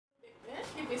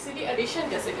BCD addition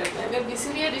कैसे करते हैं। अगर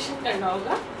बीसीडी एडिशन करना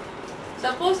होगा,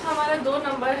 सपोज हमारा दो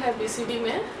नंबर है बीसीडी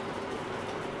में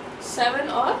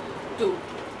 7 और 2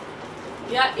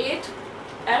 या 8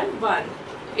 and 1।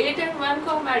 8 and 1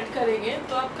 को हम ऐड करेंगे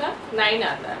तो आपका 9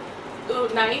 आता है। तो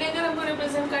 9 अगर हमको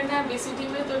रिप्रेजेंट करना है बीसीडी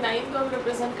में तो 9 को हम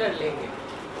रिप्रेजेंट कर लेंगे,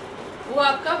 वो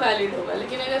आपका वैलिड होगा।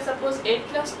 लेकिन अगर सपोज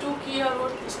 8 + 2 किया और वो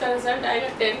उसका रिजल्ट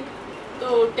आएगा 10,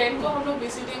 तो 10 को हम लोग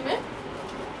बीसीडी में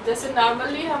जैसे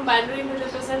नॉर्मली हम बाइनरी में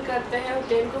रिप्रेजेंट करते हैं और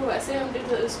 10 को वैसे हम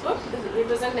इसको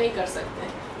रिप्रेजेंट नहीं कर सकते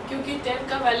हैं, क्योंकि 10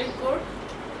 का वैलिड कोड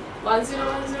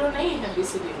 1010 नहीं है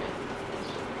बीसीडी में।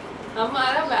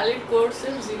 हमारा वैलिड कोड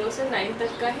सिर्फ 0 से 9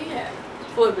 तक का ही है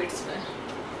 4 बिट्स में।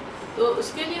 तो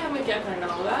उसके लिए हमें क्या करना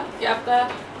होगा कि आपका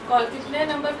कितने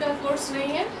नंबर का कोड्स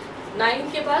नहीं है,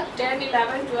 9 के बाद 10,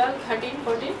 11, 12, 13,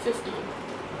 14, 15,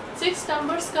 6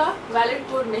 नंबर्स का वैलिड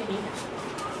कोड नहीं है।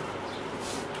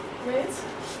 मीन्स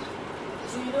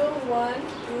 0, 1,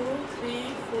 2,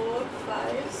 3, 4,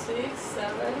 5, 6,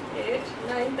 7, 8,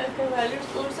 9 तक का वैलिड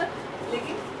कोड्स है,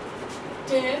 लेकिन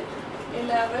 10,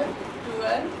 11,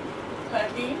 12,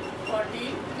 13,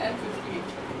 14 एंड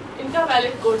 15 इनका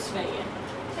वैलिड कोड्स नहीं है।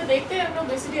 तो देखते हैं हम लोग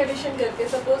बीसीडी एडिशन करके।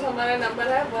 सपोज हमारा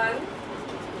नंबर है 1,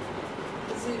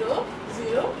 0,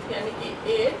 0 यानी कि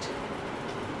 8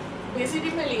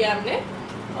 बीसीडी में लिया हमने,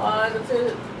 और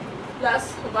फिर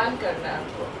 +1 करना है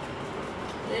आपको,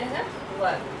 ये है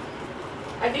 1।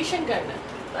 एडिशन करना है,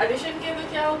 तो एडिशन के तो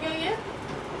क्या हो गया ये,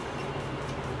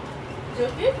 जो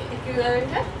कि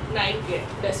इक्विवेलेंट है 9 के,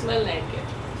 डेसिमल 9 के।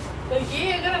 तो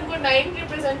ये अगर हमको 9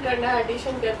 रिप्रेजेंट करना है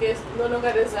एडिशन करके दोनों का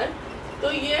रिजल्ट,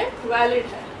 तो ये वैलिड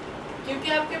है,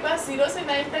 क्योंकि आपके पास 0 से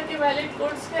 9 तक के वैलिड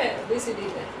कोड्स है बीसीडी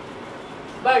में।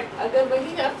 बट अगर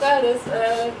वही आपका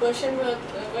क्वेश्चन में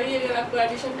वही अगर आपको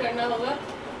एडिशन करना होगा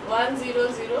 1, 0,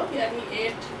 0 यानी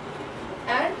 8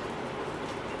 एंड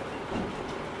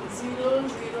 0,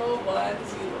 0, 1,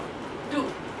 0, 2,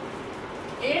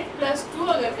 8 + 2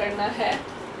 अगर करना है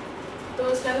तो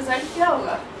उसका रिजल्ट क्या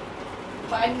होगा।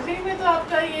 बाइनरी में तो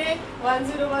आपका ये 1,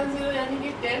 0, 1, 0 यानी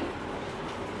कि 10,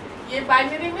 ये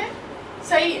बाइनरी में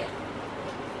सही है।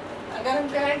 अगर हम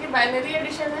कहें कि बाइनरी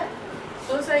एडिशन है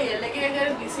तो सही है, लेकिन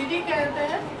अगर बीसीडी कहते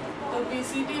हैं तो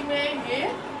बीसीडी में ये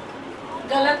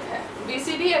गलत है।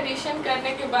 बीसीडी एडिशन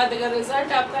करने के बाद अगर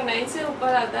रिजल्ट आपका 9 से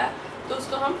ऊपर आता है तो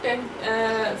उसको हम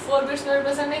 4 बिट्स में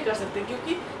रिप्रेजेंट नहीं कर सकते,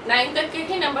 क्योंकि 9 तक के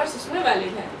ही नंबर्स उसमें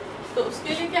वैलिड हैं। तो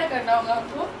उसके लिए क्या करना होगा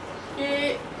आपको कि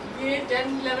ये 10,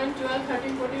 11, 12,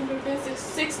 13, 14, 15,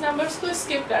 6 नंबर्स को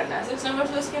स्किप करना है। 6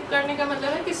 नंबर्स को स्किप करने का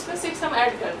मतलब है कि इसमें 6 हम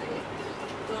ऐड कर देंगे।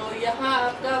 तो यहाँ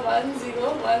आपका 1,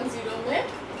 0, 1, 0 में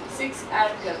 6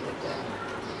 ऐड कर देते हैं।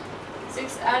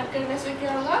 6 ऐड करने से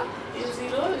क्या होगा, ये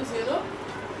 0, 0,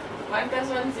 1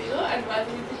 + 1 0 and 1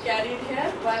 will be carried here,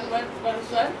 1, 1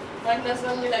 + 1, 1 +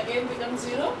 1 will again become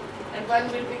 0 and 1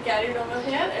 will be carried over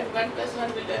here, and 1 +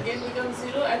 1 will again become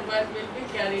 0 and 1 will be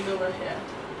carried over here।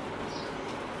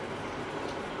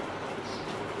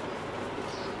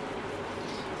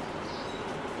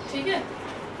 ठीक है,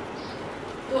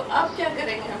 तो अब क्या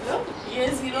करेंगे हम लोग, ये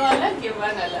 0 अलग, ये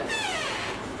 1 अलग,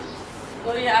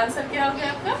 तो ये आंसर क्या हो गया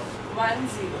आपका 1,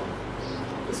 0।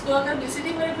 इसको अगर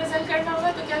बीसीडी में रिप्रेजेंट करना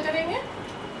होगा तो क्या करेंगे,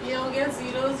 ये हो गया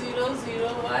 0, 0, 0,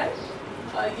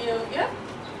 1 और ये हो गया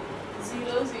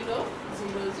 0, 0,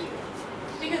 0, 0।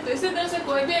 ठीक है, तो इसी तरह से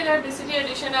कोई भी अगर बीसीडी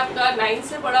एडिशन आपका 9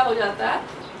 से बड़ा हो जाता है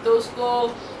तो उसको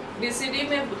बीसीडी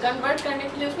में कन्वर्ट करने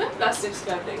के लिए उसमें +6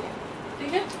 कर देंगे।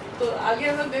 ठीक है, तो आगे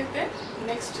हम लोग देखते हैं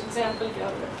नेक्स्ट एग्जाम्पल क्या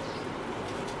होगा।